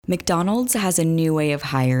McDonald's has a new way of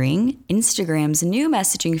hiring, Instagram's new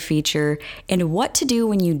messaging feature, and what to do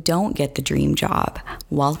when you don't get the dream job.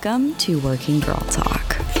 Welcome to Working Girl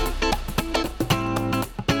Talk.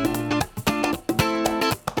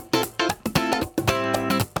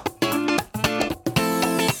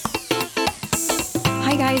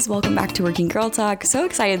 Hi guys, welcome back to Working Girl Talk. So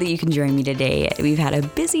excited that you can join me today. We've had a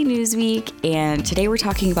busy news week, and today we're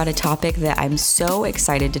talking about a topic that I'm so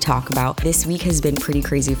excited to talk about. This week has been pretty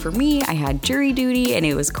crazy for me. I had jury duty and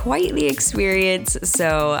it was quite the experience.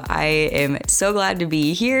 So I am so glad to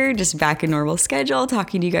be here, just back in normal schedule,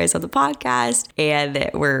 talking to you guys on the podcast, and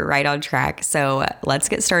we're right on track. So let's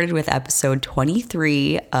get started with episode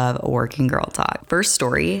 23 of Working Girl Talk. First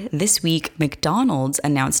story, this week, McDonald's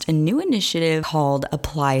announced a new initiative called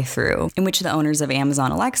Apply Through, in which the owners of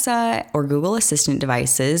Amazon Alexa or Google Assistant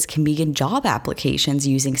devices can begin job applications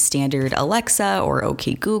using standard Alexa or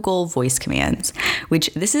OK Google voice commands, which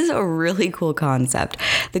this is a really cool concept.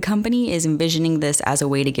 The company is envisioning this as a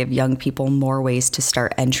way to give young people more ways to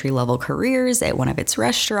start entry-level careers at one of its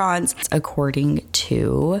restaurants, according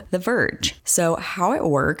to The Verge. So how it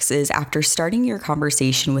works is after starting your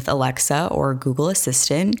conversation with Alexa or Google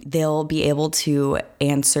Assistant, they'll be able to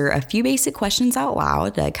answer a few basic questions out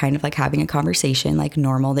loud, kind of like having a conversation like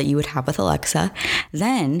normal that you would have with Alexa.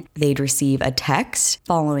 Then they'd receive a text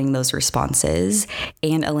following those responses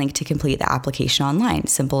and a link to complete the application online.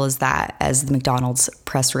 Simple as that, as the McDonald's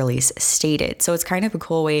press release stated. So it's kind of a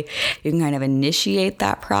cool way you can kind of initiate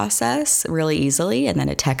that process really easily, and then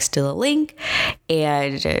a text to the link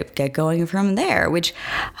and get going from there, which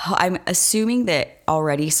I'm assuming that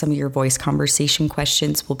already some of your voice conversation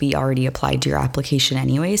questions will be already applied to your application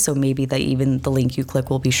anyway, so maybe even the link you click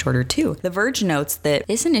will be shorter too. The Verge notes that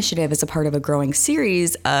this initiative is a part of a growing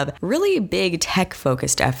series of really big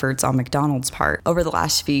tech-focused efforts on McDonald's part. Over the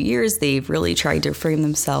last few years, they've really tried to frame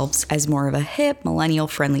themselves as more of a hip,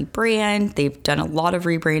 millennial-friendly brand. They've done a lot of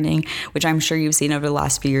rebranding, which I'm sure you've seen over the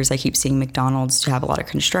last few years. I keep seeing McDonald's to have a lot of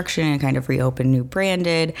construction and kind of reopen, new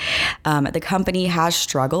branded. The company has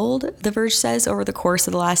struggled, The Verge says, over the course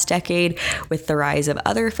of the last decade with the rise of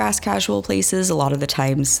other fast casual places. A lot of the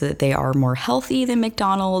times that they are more healthy than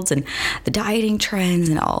McDonald's and the dieting trends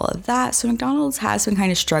and all of that. So McDonald's has been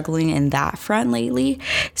kind of struggling in that front lately.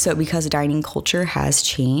 So because dining culture has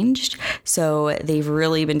changed, so they've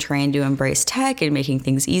really been trying to embrace tech and making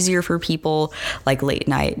things easier for people, like late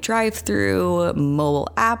night drive-through, mobile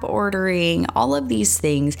app ordering, all of these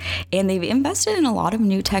things. And they've invested in a lot of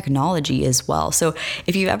new technology as well. So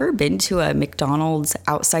if you've ever been to a McDonald's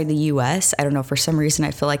outside the US, I don't know, for some reason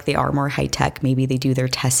I feel like they are more high tech. Maybe they do their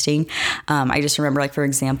testing. I just remember, like, for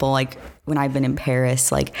example, like when I've been in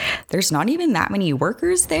Paris, like there's not even that many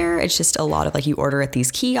workers there. It's just a lot of like you order at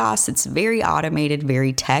these kiosks. It's very automated,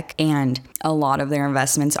 very tech, and a lot of their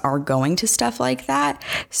investments are going to stuff like that.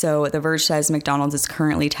 So The Verge says McDonald's is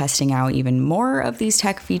currently testing out even more of these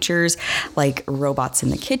tech features, like robots in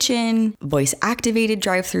the kitchen, voice activated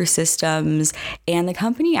drive-through systems, and the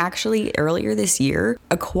company actually earlier this year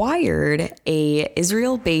acquired a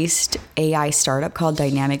Israel-based AI startup called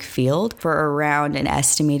Dynamic Field for around an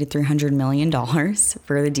estimated $300 million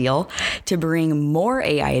for the deal to bring more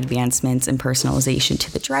AI advancements and personalization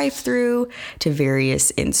to the drive-through, to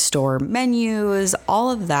various in-store menus,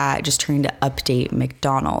 all of that, just trying to update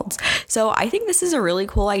McDonald's. So I think this is a really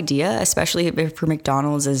cool idea, especially for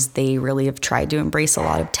McDonald's, as they really have tried to embrace a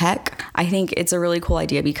lot of tech. I think it's a really cool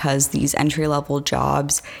idea because these entry-level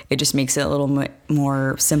jobs, it just makes it a little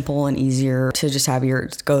more simple and easier to just have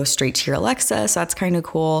go straight to your Alexa. So that's kind of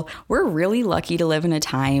cool. We're really lucky to live in a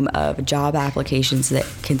time of job applications that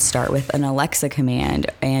can start with an Alexa command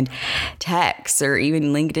and text, or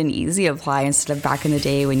even LinkedIn Easy Apply instead of back in the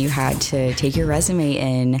day when you had to take your resume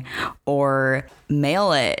in or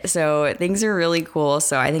mail it. So things are really cool.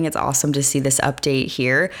 So I think it's awesome to see this update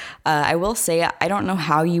here. I will say, I don't know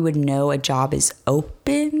how you would know a job is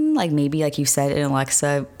open, like maybe like you said an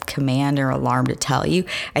Alexa command or alarm to tell you.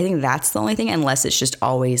 I think that's the only thing, unless it's just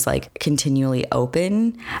always like continually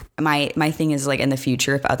open. My thing is, like, in the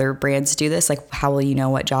future, if other brands do this, like how will you know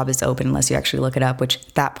what job is open unless you actually look it up, which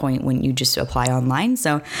at that point wouldn't you just apply online?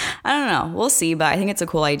 So I don't know, we'll see, but I think it's a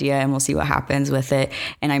cool idea and we'll see what happens with it.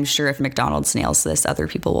 And I'm sure if McDonald's nails this, other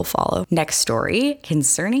people will follow. Next story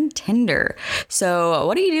concerning Tinder. So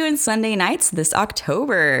what are you doing Sunday nights this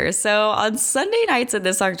October? So on Sunday nights of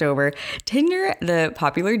this October, Tinder, the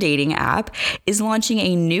popular dating app, is launching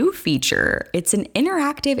a new feature. It's an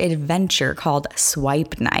interactive adventure called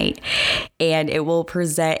Swipe Night, and it will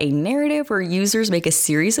present a narrative where users make a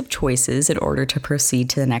series of choices in order to proceed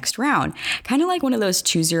to the next round. Kind of like one of those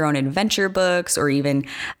choose your own adventure books, or even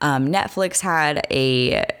Netflix had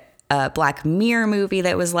a a Black Mirror movie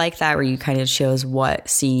that was like that, where you kind of chose what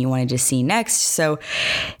scene you wanted to see next. So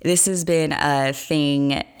this has been a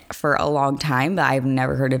thing for a long time, but I've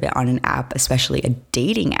never heard of it on an app, especially a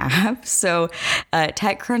dating app. So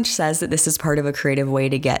TechCrunch says that this is part of a creative way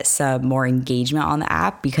to get some more engagement on the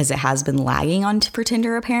app because it has been lagging for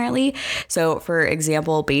Tinder apparently. So for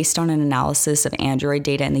example, based on an analysis of Android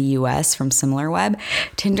data in the US from SimilarWeb,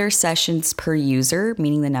 Tinder sessions per user,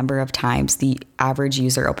 meaning the number of times the average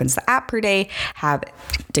user opens the app per day, have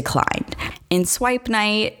declined. In Swipe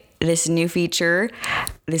Night, this new feature,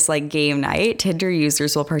 this like game night, Tinder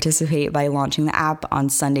users will participate by launching the app on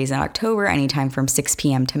Sundays in October, anytime from 6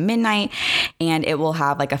 p.m. to midnight. And it will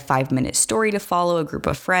have like a 5-minute story to follow a group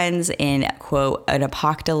of friends in, quote, an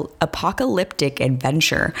apocalyptic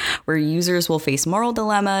adventure where users will face moral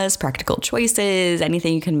dilemmas, practical choices,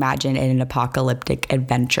 anything you can imagine in an apocalyptic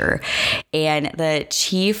adventure. And the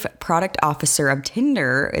chief product officer of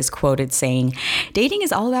Tinder is quoted saying, "Dating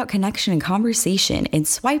is all about connection and conversation, and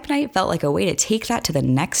Swipe Night felt like a way to take that to the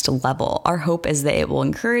next level. Our hope is that it will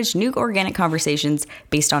encourage new organic conversations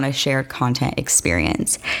based on a shared content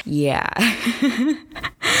experience." Yeah.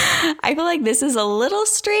 I feel like this is a little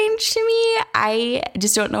strange to me. I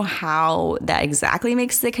just don't know how that exactly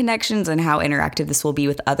makes the connections and how interactive this will be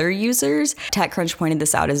with other users. TechCrunch pointed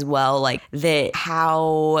this out as well, like that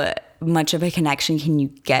how much of a connection can you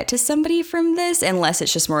get to somebody from this, unless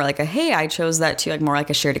it's just more like a, hey, I chose that too, like more like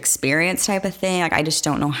a shared experience type of thing. Like I just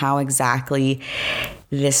don't know how exactly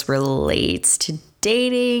this relates to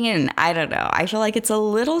dating, and I don't know. I feel like it's a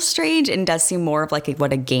little strange and does seem more of like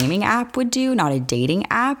what a gaming app would do, not a dating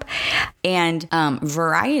app. And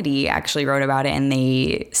Variety actually wrote about it, and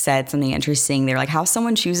they said something interesting. They're like, how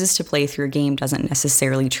someone chooses to play through a game doesn't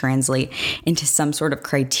necessarily translate into some sort of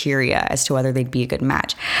criteria as to whether they'd be a good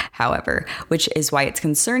match. However, which is why it's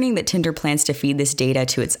concerning that Tinder plans to feed this data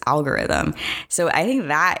to its algorithm. So I think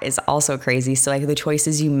that is also crazy. So like the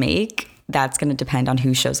choices you make, that's going to depend on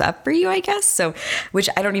who shows up for you, I guess. So, which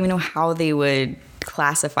I don't even know how they would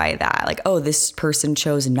classify that. Like, oh, this person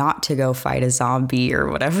chose not to go fight a zombie or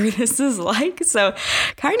whatever this is like. So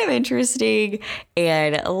kind of interesting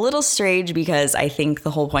and a little strange, because I think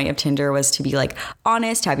the whole point of Tinder was to be like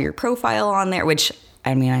honest, have your profile on there, which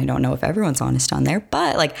I mean, I don't know if everyone's honest on there,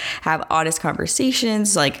 but like have honest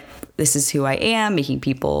conversations, like this is who I am, making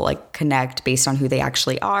people like connect based on who they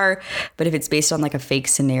actually are. But if it's based on like a fake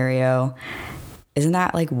scenario, isn't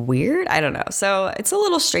that like weird? I don't know. So it's a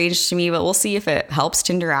little strange to me, but we'll see if it helps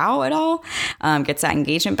Tinder out at all, gets that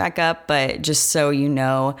engagement back up. But just so you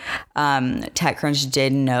know, TechCrunch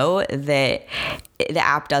did know that the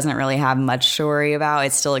app doesn't really have much to worry about.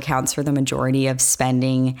 It still accounts for the majority of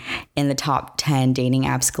spending in the top 10 dating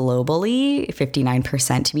apps globally,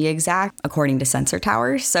 59% to be exact, according to Sensor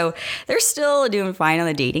Tower. So they're still doing fine on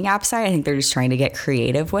the dating app side. I think they're just trying to get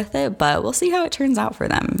creative with it, but we'll see how it turns out for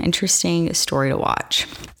them. Interesting story to watch.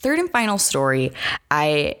 Third and final story.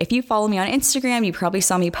 If you follow me on Instagram, you probably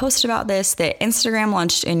saw me post about this, that Instagram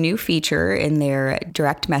launched a new feature in their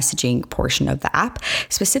direct messaging portion of the app,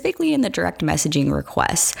 specifically in the direct messaging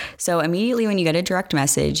requests. So immediately when you get a direct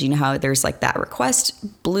message, you know how there's like that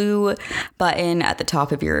request blue button at the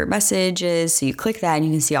top of your messages. So you click that and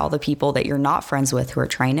you can see all the people that you're not friends with who are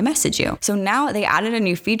trying to message you. So now they added a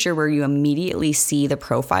new feature where you immediately see the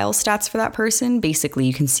profile stats for that person. Basically,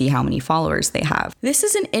 you can see how many followers they have. This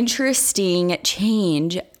is an interesting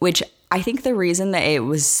change, which I think the reason that it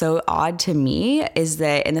was so odd to me is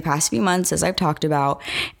that in the past few months, as I've talked about,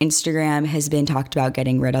 Instagram has been talked about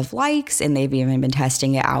getting rid of likes, and they've even been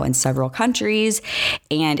testing it out in several countries.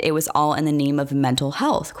 And it was all in the name of mental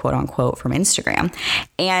health, quote unquote, from Instagram.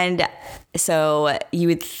 And so you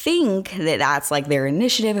would think that that's like their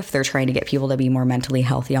initiative if they're trying to get people to be more mentally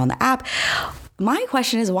healthy on the app. My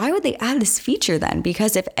question is, why would they add this feature then?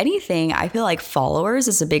 Because if anything, I feel like followers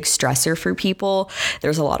is a big stressor for people.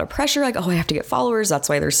 There's a lot of pressure, like, oh, I have to get followers. That's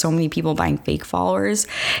why there's so many people buying fake followers,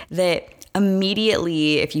 that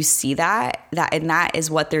immediately if you see that is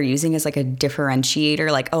what they're using as like a differentiator,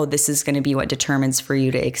 like, oh, this is going to be what determines for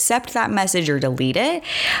you to accept that message or delete it.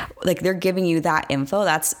 Like they're giving you that info.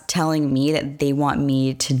 That's telling me that they want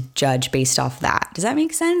me to judge based off that. Does that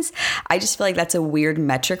make sense? I just feel like that's a weird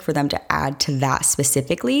metric for them to add to that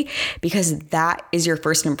specifically, because that is your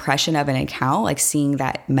first impression of an account, like seeing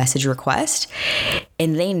that message request.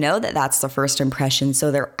 And they know that that's the first impression.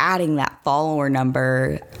 So they're adding that follower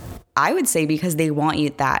number I would say because they want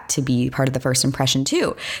you that to be part of the first impression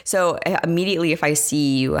too. So immediately if I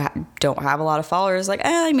see you don't have a lot of followers, like,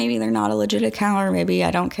 maybe they're not a legit account, or maybe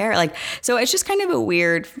I don't care. Like, so it's just kind of a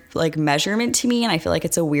weird like measurement to me. And I feel like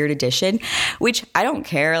it's a weird addition, which I don't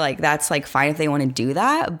care. Like, that's like fine if they want to do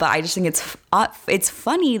that. But I just think it's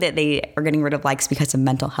funny that they are getting rid of likes because of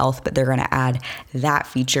mental health, but they're going to add that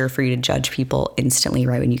feature for you to judge people instantly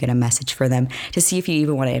right when you get a message for them to see if you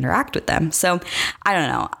even want to interact with them. So I don't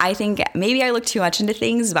know. I think maybe I look too much into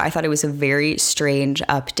things, but I thought it was a very strange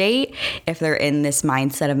update if they're in this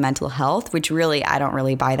mindset of mental health, which really, I don't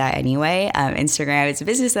really buy that anyway. Instagram is a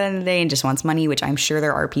business at the end of the day and just wants money, which I'm sure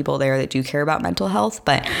there are people there that do care about mental health.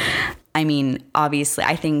 But I mean, obviously,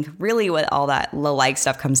 I think really what all that like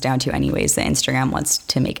stuff comes down to anyways, that Instagram wants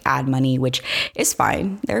to make ad money, which is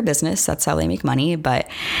fine. They're a business. That's how they make money. But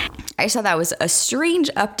I just thought that was a strange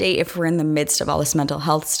update if we're in the midst of all this mental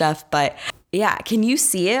health stuff. But yeah, can you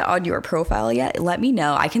see it on your profile yet? Let me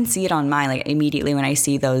know. I can see it on mine, like immediately when I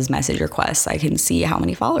see those message requests, I can see how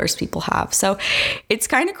many followers people have. So it's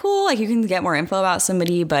kind of cool. Like, you can get more info about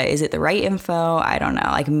somebody, but is it the right info? I don't know.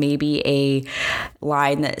 Like, maybe a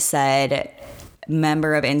line that said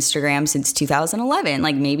member of Instagram since 2011.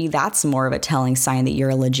 Like, maybe that's more of a telling sign that you're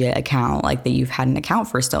a legit account, like that you've had an account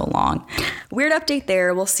for so long. Weird update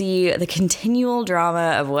there. We'll see the continual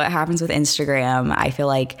drama of what happens with Instagram. I feel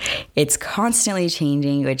like it's constantly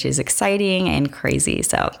changing, which is exciting and crazy.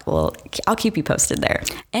 So I'll keep you posted there.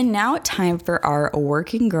 And now time for our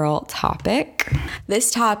working girl topic.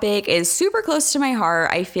 This topic is super close to my heart.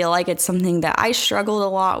 I feel like it's something that I struggled a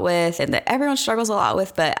lot with and that everyone struggles a lot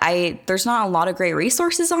with, but there's not a lot of great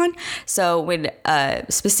resources on. So when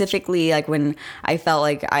specifically, like when I felt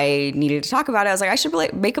like I needed to talk about it, I was like, I should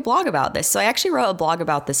make a blog about this. So I actually wrote a blog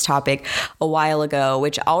about this topic a while ago,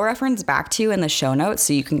 which I'll reference back to in the show notes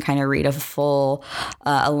so you can kind of read a full,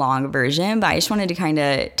 a long version. But I just wanted to kind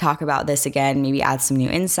of talk about this again, maybe add some new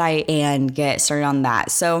insight and get started on that.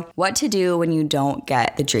 So what to do when you don't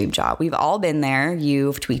get the dream job. We've all been there.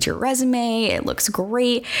 You've tweaked your resume. It looks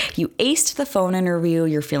great. You aced the phone interview.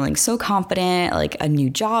 You're feeling so confident, like a new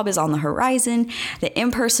job is on the horizon. The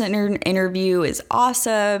in-person interview is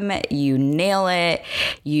awesome. You nail it.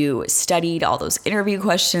 You studied all those interview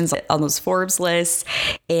questions on those Forbes lists,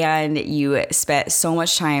 and you spent so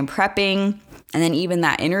much time prepping. And then even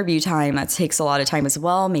that interview time, that takes a lot of time as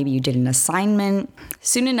well. Maybe you did an assignment.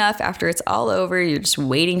 Soon enough, after it's all over, you're just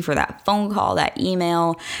waiting for that phone call, that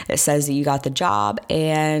email that says that you got the job,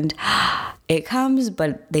 and it comes,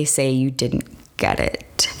 but they say you didn't get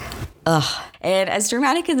it. Ugh. And as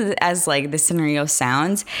dramatic as like this scenario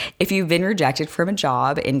sounds, if you've been rejected from a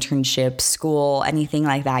job, internship, school, anything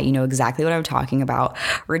like that, you know exactly what I'm talking about.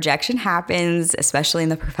 Rejection happens, especially in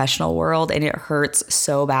the professional world, and it hurts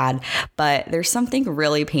so bad. But there's something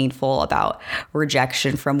really painful about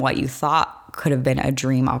rejection from what you thought could have been a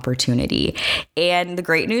dream opportunity. And the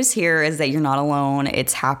great news here is that you're not alone.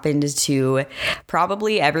 It's happened to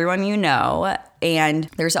probably everyone you know, and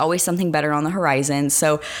there's always something better on the horizon.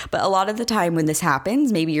 So, but a lot of the time when this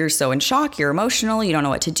happens, maybe you're so in shock, you're emotional, you don't know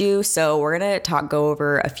what to do. So we're going to go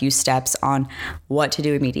over a few steps on what to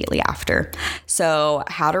do immediately after. So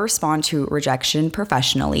how to respond to rejection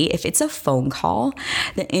professionally. If it's a phone call,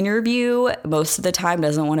 the interview most of the time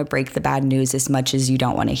doesn't want to break the bad news as much as you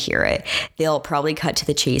don't want to hear it. They'll probably cut to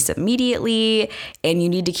the chase immediately, and you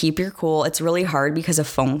need to keep your cool. It's really hard because a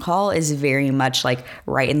phone call is very much like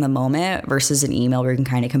right in the moment versus an email where you can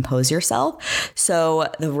kind of compose yourself. So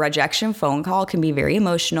the rejection phone call can be very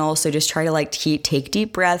emotional. So just try to take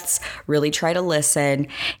deep breaths, really try to listen.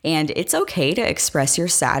 And it's okay to express your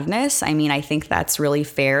sadness. I mean, I think that's really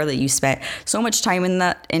fair that you spent so much time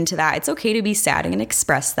into that. It's okay to be sad and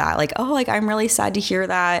express that. Like, oh, like I'm really sad to hear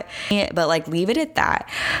that. But like leave it at that.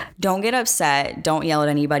 Don't get upset. Don't yell at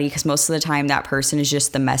anybody, because most of the time that person is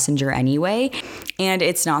just the messenger anyway. And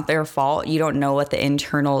it's not their fault. You don't know what the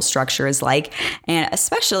internal structure is like. And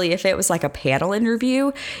especially if it was like a panel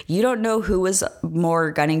interview, you don't know who was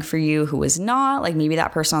more gunning for you, who was not. Like maybe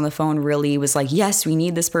that person on the phone really was like, yes, we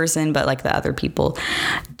need this person, but like the other people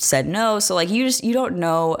said no. So like you don't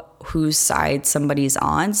know whose side somebody's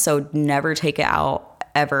on. So never take it out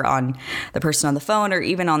ever on the person on the phone or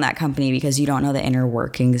even on that company, because you don't know the inner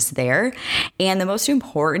workings there. And the most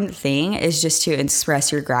important thing is just to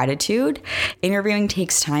express your gratitude. Interviewing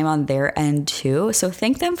takes time on their end too. So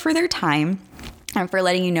thank them for their time and for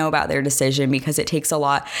letting you know about their decision, because it takes a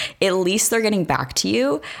lot. At least they're getting back to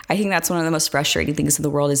you. I think that's one of the most frustrating things in the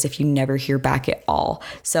world is if you never hear back at all.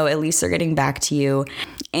 So at least they're getting back to you.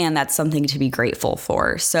 And that's something to be grateful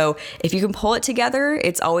for. So if you can pull it together,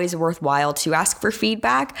 it's always worthwhile to ask for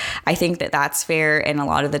feedback. I think that that's fair. And a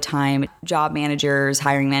lot of the time, job managers,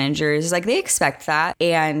 hiring managers, like they expect that.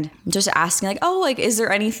 And just asking like, oh, like, is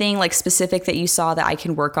there anything like specific that you saw that I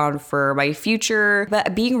can work on for my future?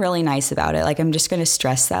 But being really nice about it. Like, I'm just going to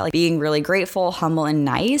stress that, like being really grateful, humble, and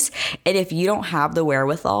nice. And if you don't have the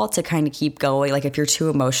wherewithal to kind of keep going, like if you're too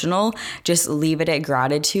emotional, just leave it at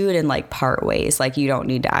gratitude and like part ways. Like, you don't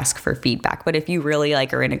need to ask for feedback. But if you really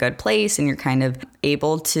like are in a good place and you're kind of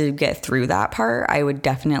able to get through that part, I would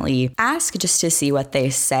definitely ask just to see what they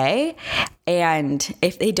say. And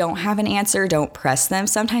if they don't have an answer, don't press them.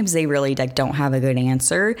 Sometimes they really like don't have a good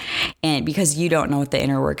answer, and because you don't know what the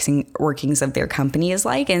inner workings of their company is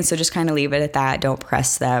like. And so just kind of leave it at that. Don't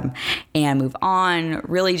press them and move on.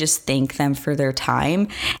 Really just thank them for their time.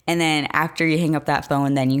 And then after you hang up that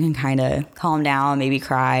phone, then you can kind of calm down, maybe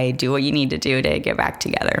cry, do what you need to do to get back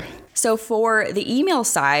together. So for the email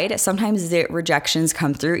side, sometimes the rejections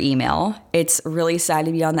come through email. It's really sad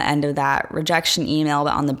to be on the end of that rejection email,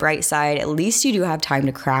 but on the bright side, at least you do have time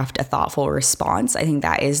to craft a thoughtful response. I think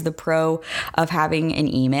that is the pro of having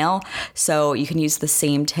an email. So you can use the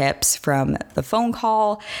same tips from the phone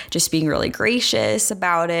call, just being really gracious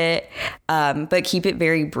about it, but keep it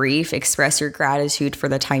very brief. Express your gratitude for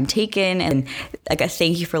the time taken and like a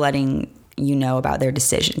thank you for letting you know about their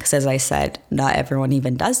decision, because as I said, not everyone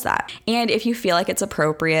even does that. And if you feel like it's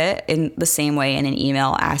appropriate, in the same way in an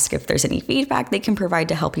email, ask if there's any feedback they can provide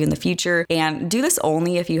to help you in the future. And do this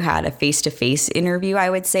only if you had a face-to-face interview, I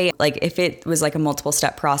would say. Like if it was like a multiple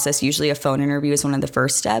step process, usually a phone interview is one of the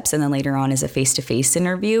first steps, and then later on is a face-to-face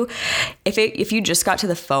interview. If you just got to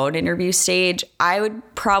the phone interview stage, I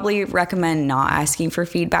would probably recommend not asking for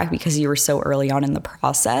feedback because you were so early on in the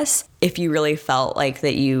process. If you really felt like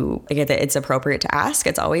that it's appropriate to ask,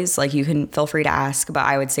 it's always like you can feel free to ask, but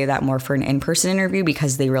I would say that more for an in-person interview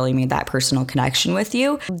because they really made that personal connection with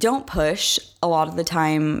you. Don't push. A lot of the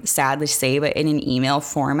time, sad to say, but in an email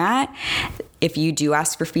format, if you do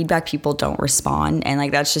ask for feedback, people don't respond. And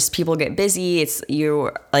like, that's just, people get busy.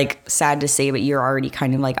 You're like, sad to say, but you're already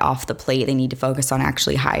kind of like off the plate. They need to focus on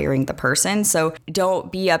actually hiring the person. So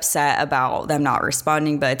don't be upset about them not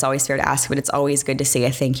responding, but it's always fair to ask, but it's always good to say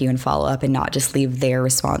a thank you and follow up and not just leave their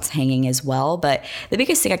response hanging as well. But the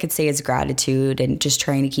biggest thing I could say is gratitude and just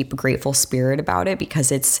trying to keep a grateful spirit about it,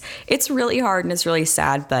 because it's really hard and it's really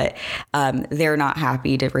sad, but they're not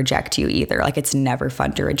happy to reject you either. Like, it's never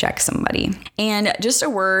fun to reject somebody. And just a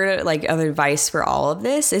word like of advice for all of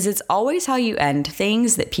this is it's always how you end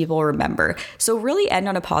things that people remember. So really end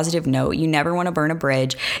on a positive note. You never want to burn a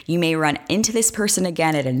bridge. You may run into this person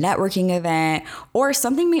again at a networking event, or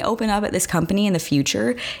something may open up at this company in the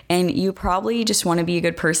future, and you probably just want to be a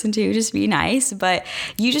good person too, just be nice, but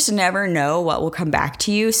you just never know what will come back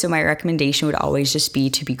to you. So my recommendation would always just be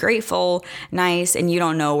to be grateful, nice, and you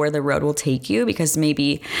don't know where the road will take you, because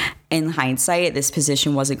maybe in hindsight, this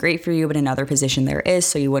position wasn't great for you, but another position there is,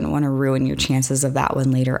 so you wouldn't want to ruin your chances of that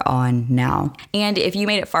one later on now. And if you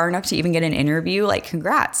made it far enough to even get an interview, like,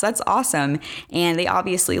 congrats, that's awesome. And they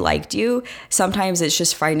obviously liked you. Sometimes it's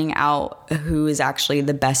just finding out who is actually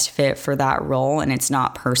the best fit for that role, and it's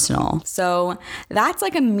not personal. So that's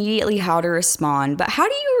like immediately how to respond. But how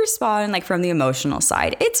do you respond like from the emotional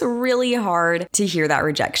side? It's really hard to hear that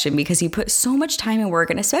rejection because you put so much time and work,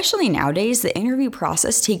 and especially nowadays, the interview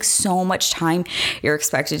process takes so much time. You're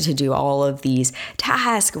expected to do all of these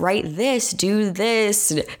tasks, write this, do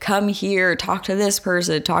this, come here, talk to this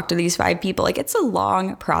person, talk to these 5 people. Like, it's a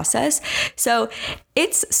long process. So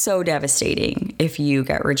it's so devastating if you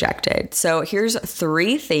get rejected. So here's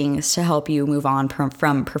 3 things to help you move on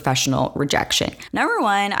from professional rejection. Number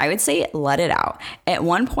 1, I would say let it out. At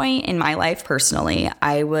one point in my life personally,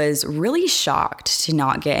 I was really shocked to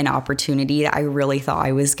not get an opportunity that I really thought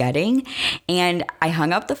I was getting. And I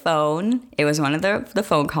hung up the phone. It was one of the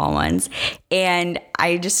phone call ones. And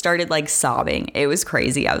I just started like sobbing. It was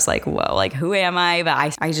crazy. I was like, whoa, like, who am I?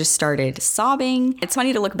 But I just started sobbing. It's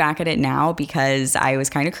funny to look back at it now because I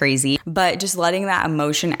was kind of crazy, but just letting that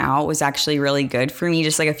emotion out was actually really good for me.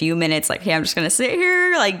 Just like a few minutes, like, hey, I'm just going to sit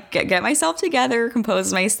here, like get myself together,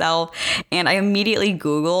 compose myself. And I immediately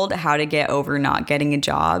Googled how to get over not getting a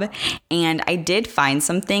job. And I did find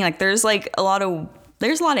something. Like, there's like a lot of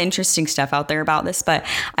there's a lot of interesting stuff out there about this, but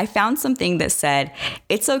I found something that said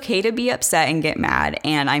it's okay to be upset and get mad.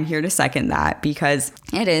 And I'm here to second that because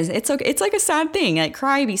it's okay. It's like a sad thing. Like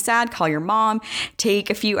cry, be sad, call your mom, take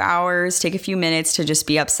a few hours, take a few minutes to just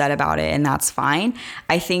be upset about it. And that's fine.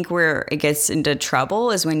 I think where it gets into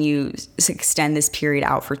trouble is when you extend this period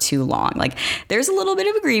out for too long. Like there's a little bit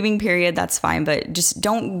of a grieving period. That's fine. But just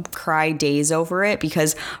don't cry days over it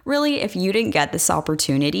because really, if you didn't get this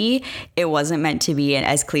opportunity, it wasn't meant to be. And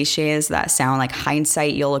as cliche as that sound, like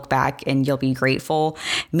hindsight, you'll look back and you'll be grateful.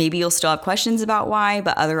 Maybe you'll still have questions about why,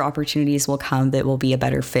 but other opportunities will come that will be a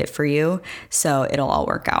better fit for you. So it'll all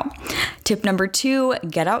work out. Tip number 2,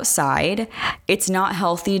 get outside. It's not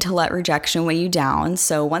healthy to let rejection weigh you down.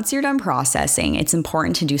 So once you're done processing, it's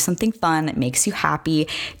important to do something fun that makes you happy.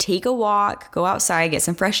 Take a walk, go outside, get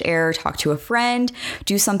some fresh air, talk to a friend,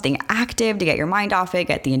 do something active to get your mind off it,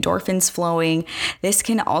 get the endorphins flowing. This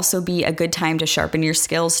can also be a good time to sharpen your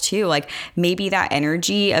skills too. Like maybe that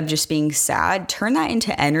energy of just being sad, turn that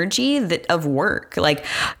into energy of work. Like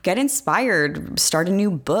get inspired, start a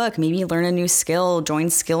new book, maybe learn a new skill, join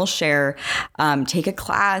Skillshare, take a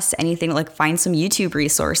class, anything, like find some YouTube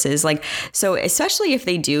resources. Like, so especially if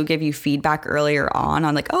they do give you feedback earlier on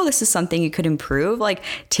like, oh, this is something you could improve, like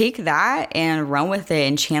take that and run with it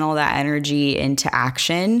and channel that energy into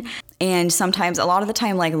action. And sometimes, a lot of the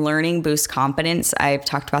time, like learning boosts confidence. I've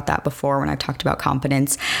talked about that before when I've talked about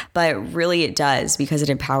confidence, but really it does because it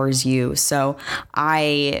empowers you. So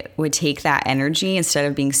I would take that energy instead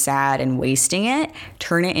of being sad and wasting it,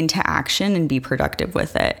 turn it into action and be productive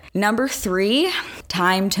with it. Number 3,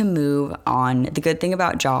 time to move on. The good thing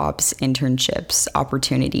about jobs, internships,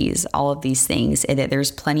 opportunities, all of these things, is that there's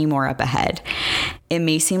plenty more up ahead. It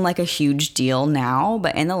may seem like a huge deal now,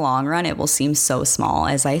 but in the long run, it will seem so small,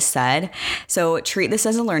 as I said. So treat this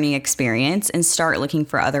as a learning experience and start looking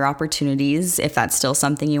for other opportunities if that's still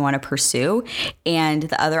something you want to pursue. And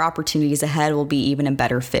the other opportunities ahead will be even a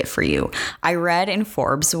better fit for you. I read in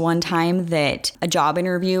Forbes one time that a job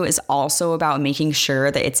interview is also about making sure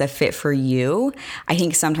that it's a fit for you. I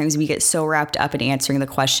think sometimes we get so wrapped up in answering the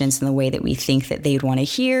questions in the way that we think that they'd want to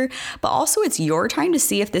hear, but also it's your time to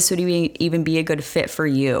see if this would even be a good fit for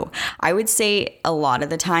you. I would say a lot of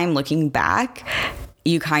the time, looking back,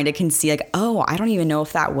 you kind of can see like, oh, I don't even know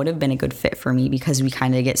if that would have been a good fit for me because we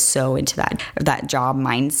kind of get so into that job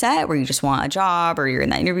mindset where you just want a job or you're in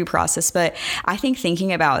that interview process. But I think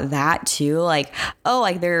thinking about that too, like, oh,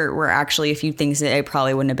 like there were actually a few things that it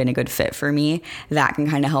probably wouldn't have been a good fit for me. That can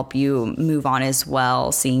kind of help you move on as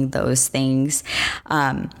well, seeing those things.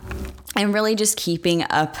 And really just keeping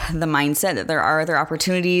up the mindset that there are other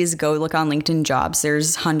opportunities. Go look on LinkedIn Jobs.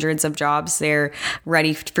 There's hundreds of jobs there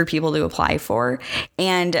ready for people to apply for.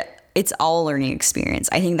 And it's all a learning experience.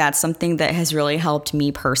 I think that's something that has really helped me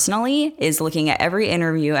personally, is looking at every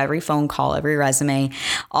interview, every phone call, every resume,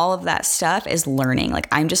 all of that stuff is learning. Like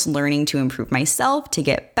I'm just learning to improve myself, to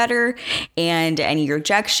get better, and any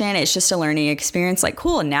rejection, it's just a learning experience. Like,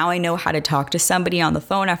 cool, now I know how to talk to somebody on the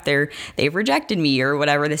phone after they've rejected me or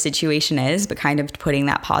whatever the situation is, but kind of putting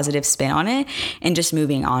that positive spin on it and just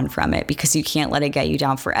moving on from it, because you can't let it get you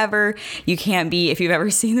down forever. You can't be, if you've ever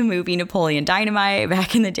seen the movie Napoleon Dynamite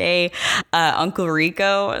back in the day, Uncle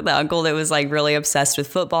Rico, the uncle that was like really obsessed with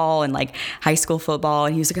football and like high school football.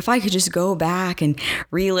 And he was like, if I could just go back and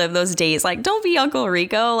relive those days, like don't be Uncle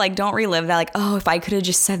Rico, like don't relive that. Like, oh, if I could have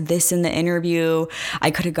just said this in the interview,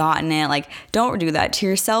 I could have gotten it. Like don't do that to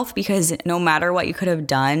yourself, because no matter what you could have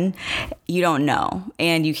done, you don't know.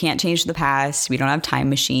 And you can't change the past. We don't have time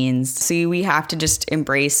machines. So we have to just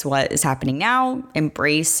embrace what is happening now,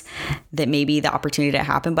 embrace that maybe the opportunity to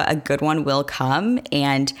happen, but a good one will come.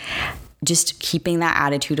 And just keeping that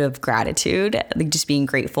attitude of gratitude, like just being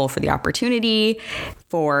grateful for the opportunity,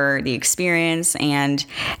 for the experience. And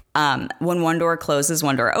when one door closes,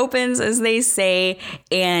 one door opens, as they say,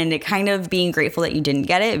 and kind of being grateful that you didn't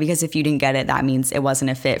get it, because if you didn't get it, that means it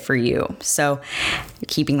wasn't a fit for you. So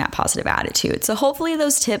keeping that positive attitude. So hopefully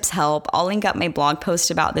those tips help. I'll link up my blog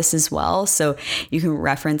post about this as well, so you can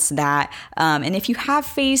reference that. And if you have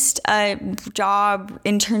faced a job,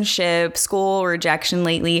 internship, school rejection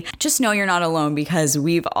lately, just know you're not alone, because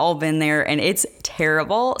we've all been there and it's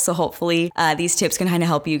terrible. So hopefully these tips can kind of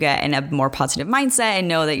help you get in a more positive mindset and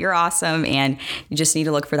know that you're awesome and you just need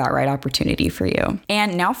to look for that right opportunity for you.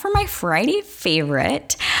 And now for my Friday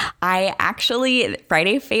favorite.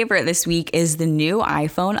 Friday favorite this week is the new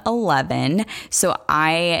iPhone 11. So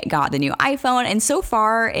I got the new iPhone and so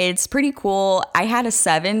far it's pretty cool. I had a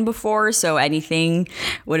 7 before, so anything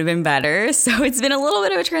would have been better. So it's been a little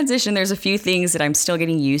bit of a transition. There's a few things that I'm still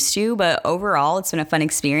getting used to, but overall it's been a fun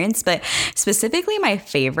experience. But specifically my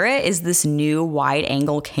favorite is this new wide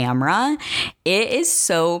angle camera. It is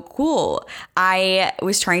so cool. I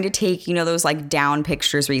was trying to take, those like down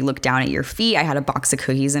pictures where you look down at your feet. I had a box of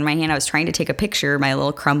cookies in my hand. I was trying to take a picture of my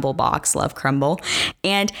little Crumbl box, love Crumbl.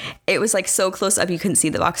 And it was like so close up you couldn't see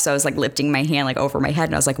the box. So I was like lifting my hand like over my head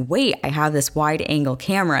and I was like, wait, I have this wide angle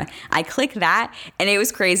camera. I clicked that and it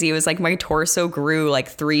was crazy. It was like my torso grew like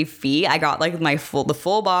 3 feet. I got like the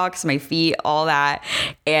full box, my feet, all that.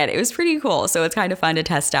 And it was pretty cool. So it's kind of fun to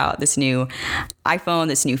test out this new iPhone,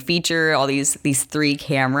 this new feature, all these 3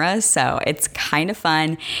 cameras. So it's kind of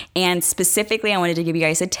fun. And specifically, I wanted to give you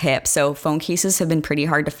guys a tip. So phone cases have been pretty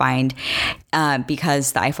hard to find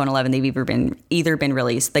because the iPhone 11, they've either been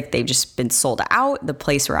released, like they've just been sold out. The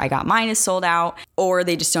place where I got mine is sold out, or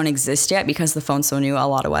they just don't exist yet because the phone's so new. A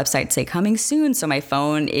lot of websites say coming soon. So my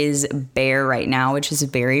phone is bare right now, which is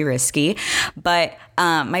very risky. But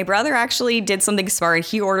my brother actually did something smart.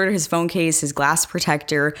 He ordered his phone case, his glass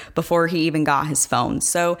protector before he even got his phone.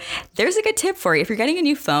 So there's a good tip for you. If you're getting a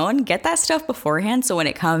new phone, get that stuff beforehand so when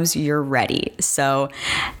it comes, you're ready. So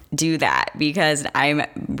do that because I'm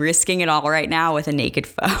risking it all right now with a naked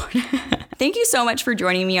phone. Thank you so much for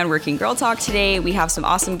joining me on Working Girl Talk today. We have some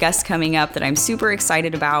awesome guests coming up that I'm super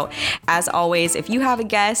excited about. As always, if you have a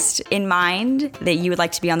guest in mind that you would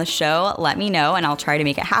like to be on the show, let me know and I'll try to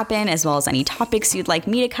make it happen, as well as any topics you'd like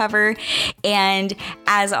me to cover. And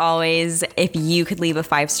as always, if you could leave a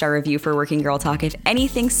 5-star review for Working Girl Talk, if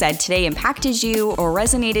anything said today impacted you or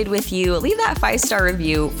resonated with you, leave that 5-star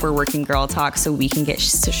review for Working Girl Talk so we can get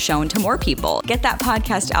shown to more people. Get that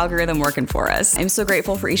podcast algorithm working for us. I'm so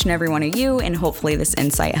grateful for each and every one of you, and hopefully this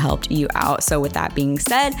insight helped you out. So with that being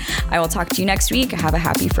said, I will talk to you next week. Have a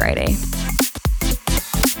happy Friday.